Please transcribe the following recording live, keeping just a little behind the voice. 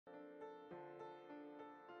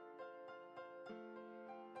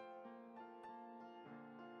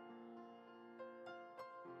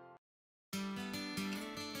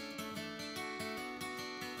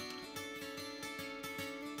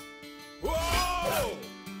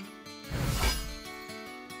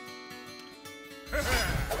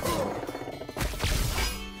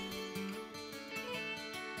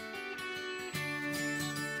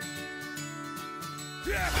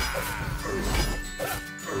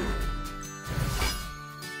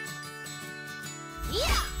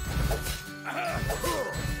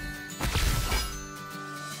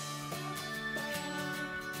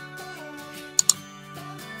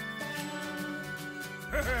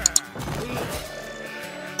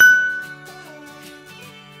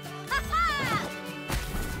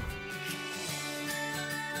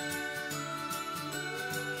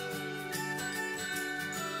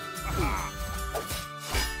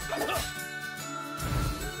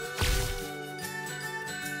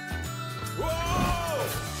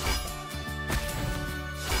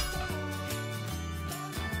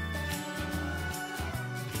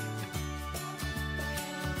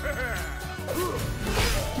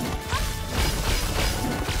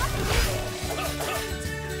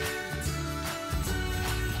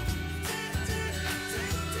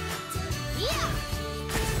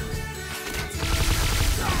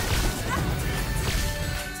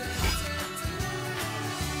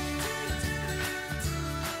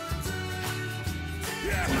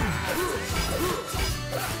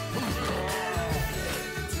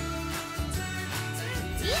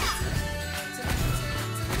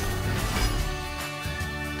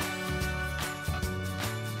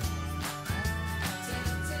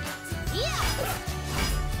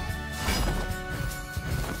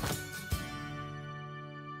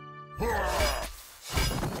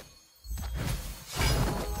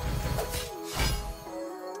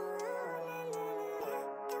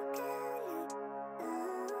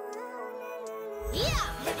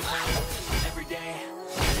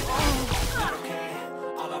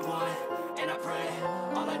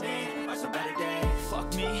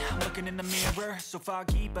In the mirror, so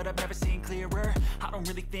foggy, but I've never seen clearer. I don't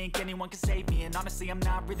really think anyone can save me, and honestly, I'm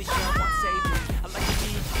not really sure I want saving. I like to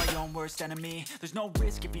be my own worst enemy. There's no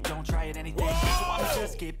risk if you don't try at anything. So I'ma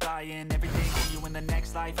just keep buying everything. See you in the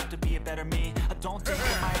next life, have to be a better me. I don't think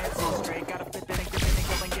that my head's so straight. Gotta flip it and give it and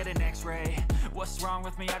go and get an x-ray. What's wrong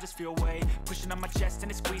with me? I just feel weight pushing on my chest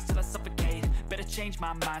and it squeezes till I suffocate. Better change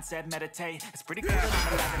my mindset, meditate. It's pretty clear that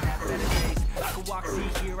I'm alive and have better days. I could walk, see,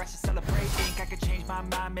 here, I should celebrate. Think I could change my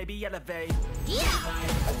mind, maybe elevate.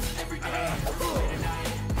 Every day, late at night,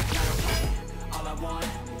 not okay. All I want,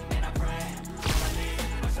 and I pray, all I need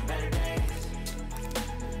are some better days.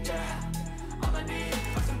 Yeah, all I need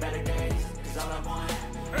are some better days. Cause all I want,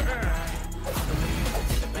 and I pray, I believe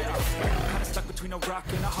in the better days. I'm kinda stuck between a rock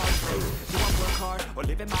and a hard place. Do I work hard or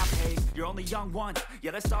live at my pace? You're only young once,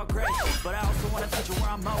 yeah that's all great, but I also wanna teach you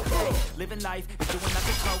where I'm okay. Living life is doing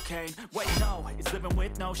nothing cocaine. Wait no, it's living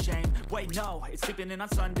with no shame. Wait no, it's sleeping in on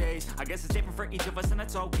Sundays. I guess it's different for each of us and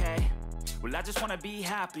that's okay. Well I just wanna be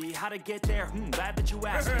happy, how to get there, glad that you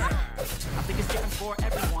asked me. I think it's different for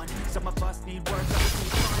everyone. Some of us need work, others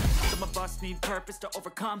need fun. Some of us need purpose to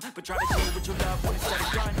overcome, but try to do what you love when it's said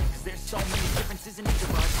and done. Cause there's so many differences in each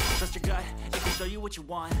of us. Trust your gut, it can show you what you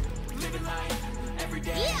want. Living life, every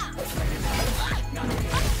day, not okay.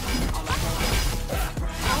 All I want, and I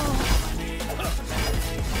pray, all I need are some better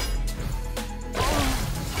days.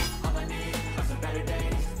 All I need are some better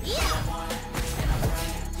days. All I want, and I pray,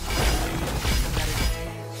 some better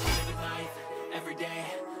days. Living life, every day,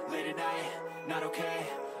 late at night, not okay.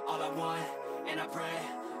 All I want, and I pray,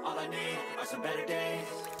 all I need are some better days.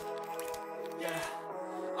 Yeah,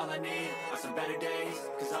 all I need are some better days.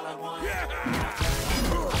 Cause all I want, and I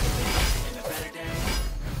pray, all I believe in a better day.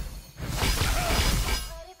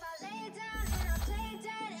 But if I lay down and I play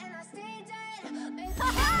dead and I stay dead, baby,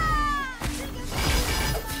 you can feel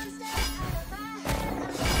a monster out of my head.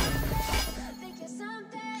 I'm thinking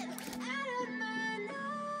something out of my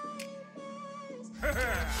nightmares.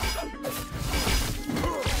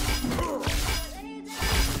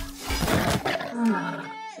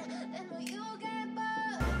 Then will you get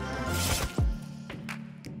bored?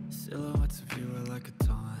 Silhouettes of you are like a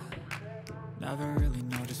taunt. Never really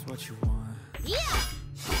know just what you want.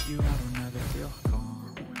 With you I don't ever feel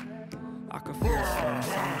calm. I can feel the feelings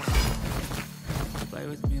on my phone. Play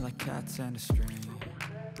with me like cats and a string.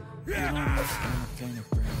 You don't understand the pain it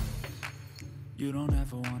brings. You don't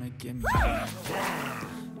ever wanna give me up.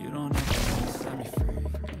 You don't ever wanna set me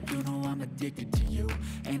free. You know I'm addicted to you,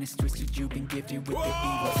 and it's twisted you've been gifted with the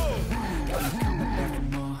evil. Got me coming back for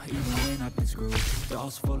more, even when I've been screwed.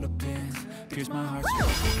 Dolls full of pins, pierce my heart so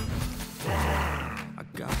true. I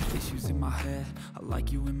got issues in my head, I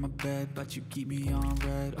like you in my bed, but you keep me on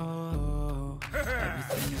red. Oh,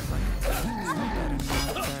 everything is like a text. Better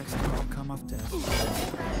not text, don't come off desk.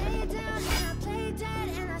 Lay down and I play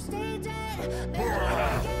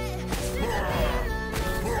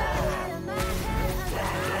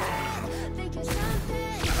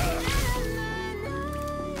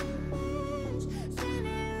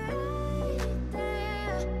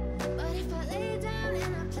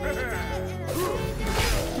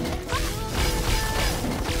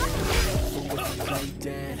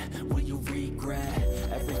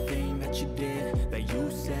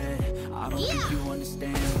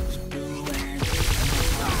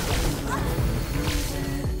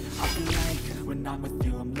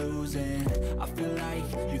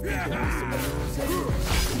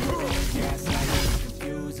Gaslighting,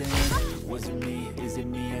 confusing. Was it me? Is it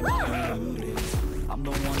me? Am I deluded? I'm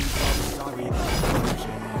the one who's always sorry that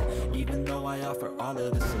I'm even though I offer all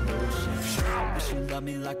of the solutions. I wish you loved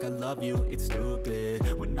me like I love you, it's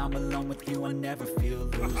stupid. When I'm alone with you, I never feel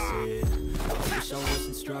lucid. I wish I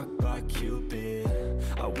wasn't struck by Cupid.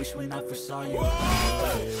 I wish when I first saw you,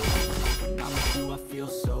 I knew it. When I'm with you, I feel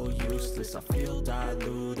so useless. I feel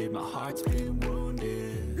diluted, my heart's been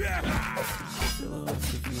wounded.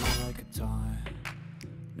 Silhouettes of you are like a taunt.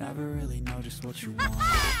 Never really know just what you want.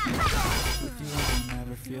 With you I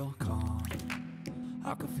never feel calm.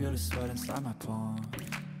 I can feel the sweat inside my palm.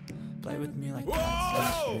 Play with me like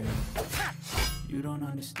that's real. You don't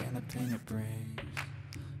understand the pain it brings.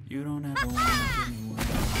 You don't ever wanna give me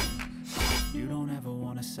wings. You don't ever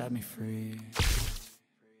wanna set me free.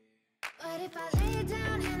 But if I lay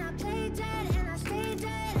down and I play dead and I stay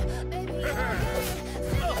dead, baby, you'll get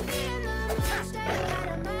sick of being the monster out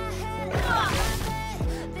of my head, out of my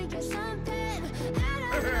bed. Think you're something out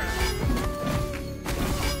of my reach.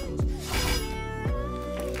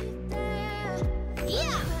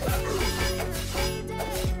 Yeah. And I stay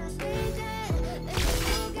dead and I stay dead, then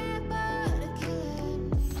you'll get bored of killing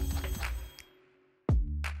me.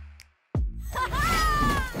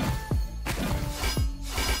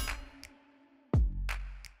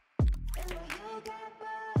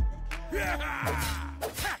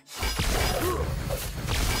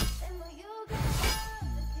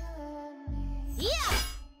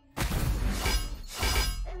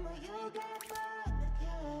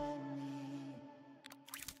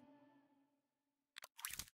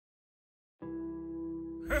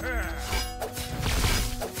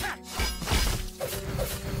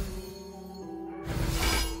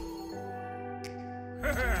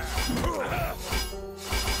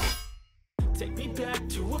 Take me back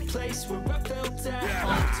to a place where I felt at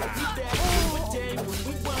home. Take me back to a day when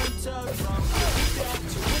we weren't alone. Take me back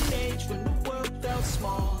to an age when the world felt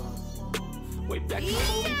small. Way back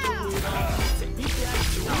before we blew it all. Take me back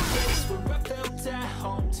to a place where I felt at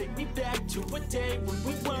home. Take me back to a day when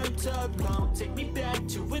we weren't alone. Take me back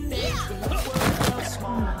to an age when the world felt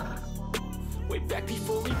small. Way back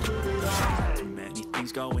before we blew it all. Too many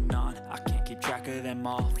things going on, I can't keep track of them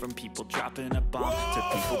all. From people dropping a bomb to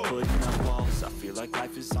people putting up walls. I feel like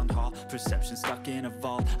life is on hold, perception stuck in a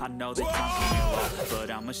vault. I know that time can heal all, but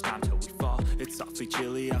how much time till we fall? It's awfully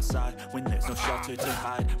chilly outside when there's no shelter to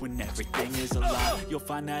hide. When everything is a lie, you'll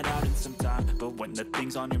find that out in some time. But when the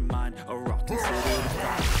things on your mind are all considered a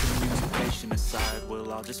crime, communication aside,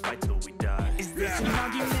 we'll all just fight till we die. Is this an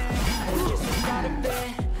argument or just the start of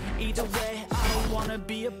it? Either way, I don't wanna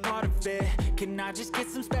be a part of it. Can I just get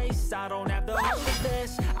some space? I don't have the heart for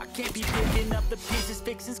this. I can't be picking up the pieces,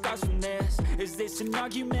 fixing scars from this. Is this an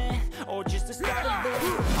argument or just the start of it?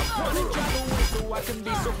 I wanna drive away so I can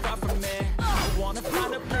be so far from it. I wanna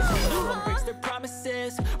find a place where no one breaks their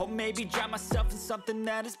promises, or maybe drown myself in something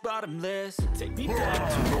that is bottomless. Take me back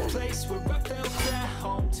to a place where I felt at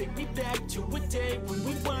home. Take me back to a day when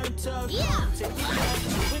we weren't alone. Take me back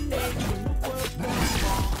to an age when the world was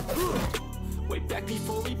small. Way back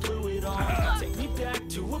before we blew it all. Take me back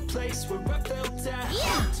to a place where I felt at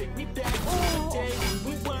home. Take me back to a day when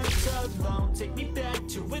we weren't alone. Take me back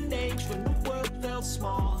to an age when the world felt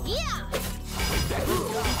small. Way back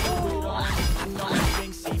before we blew it all. I know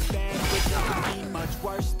things seem bad, but they could be much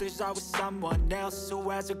worse. There's always someone else who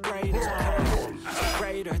has a greater curse, a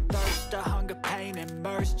greater thirst, a hunger, pain, and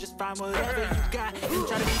mercy. Just find whatever you got and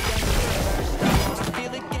try to be thankful first. I wanna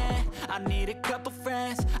feel again, I need a couple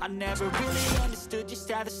friends. I never really understood just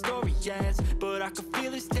how the story ends, but I can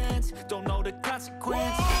feel it's tense, don't know the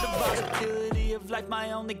consequence. The volatility of life,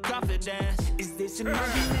 my only confidence. Is this an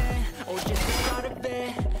argument or just the start of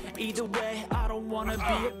it? Either way, I don't wanna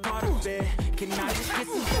be a part of it. Can I just get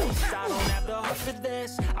some space? I don't have the heart for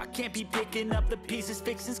this. I can't be picking up the pieces,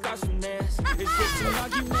 fixing scars from this. Is this an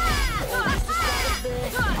argument or just the start of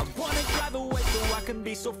it? I wanna drive away so I can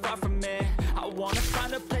be so far from it. I wanna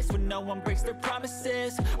find a place where no one breaks their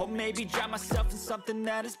promises, or maybe drown myself in something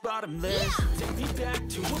that is bottomless. Take me back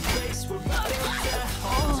to a place where I felt at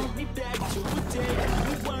home. Take me back to a day when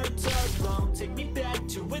we weren't alone. Take me back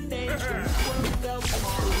to an age when the world felt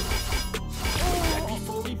small. Way back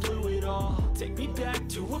before we blew it all. Take me back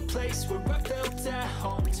to a place where I felt at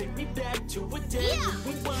home. Take me back to a day when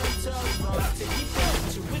we weren't alone. Take me back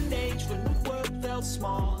to an age when the world felt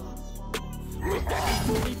small. Way back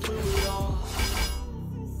before we blew it all.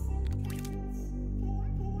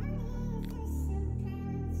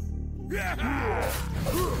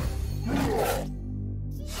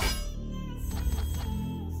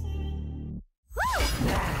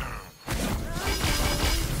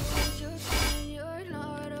 You're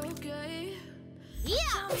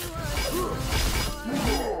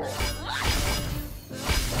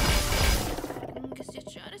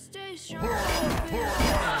strong and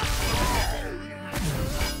fake a smile until I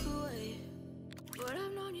look away. But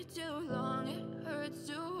I've known you too long, it hurts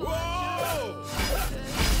to watch your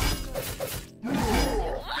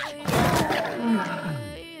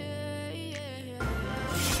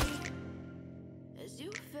as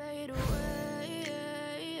you fade away.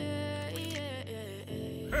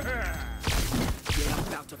 Yeah, I'm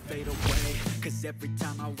about to fade away, cause every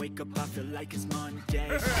time I wake up I feel like it's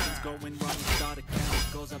Monday. Something's going wrong, start a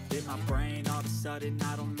chemicals up in my brain. All of a sudden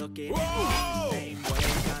I don't look at anything the same way.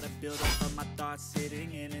 Gotta build up of my thoughts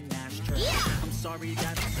sitting in an ashtray. I'm sorry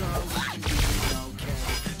that I'm so confused,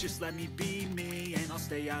 okay. Just let me be me and I'll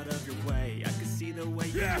stay out of your way. I can see the way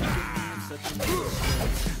you look at me, I'm such a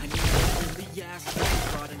mistake. I never really asked to be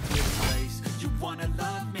brought into this place. You wanna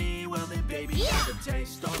love me? Well then baby, have a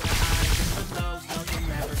taste. All the highs and the lows, no you'll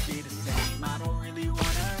never be the same. I don't really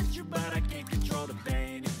wanna hurt you, but I can't control the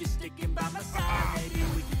pain. If you're sticking by my side, maybe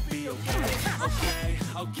we could be okay.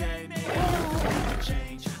 Okay, maybe we can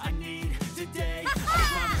change. I need today, I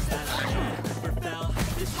promise that I never felt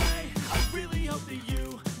this way. I really hope that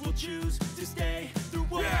you will choose to stay through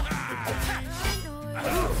all the pain. I know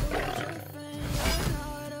you told your friend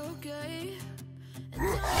you're not okay,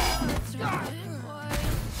 and tell me what's wrong and why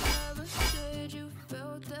you never said you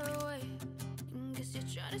felt that way. And guess you're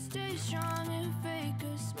trying to stay strong and fake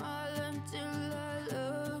a smile until I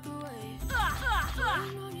look away.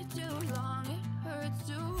 I've known you too long, it hurts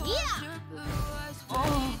to watch your blue eyes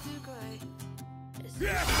fade to gray. As you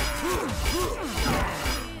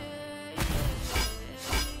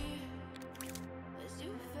as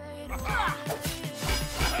you fade away.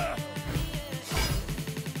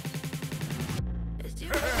 As you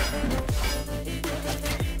fade away.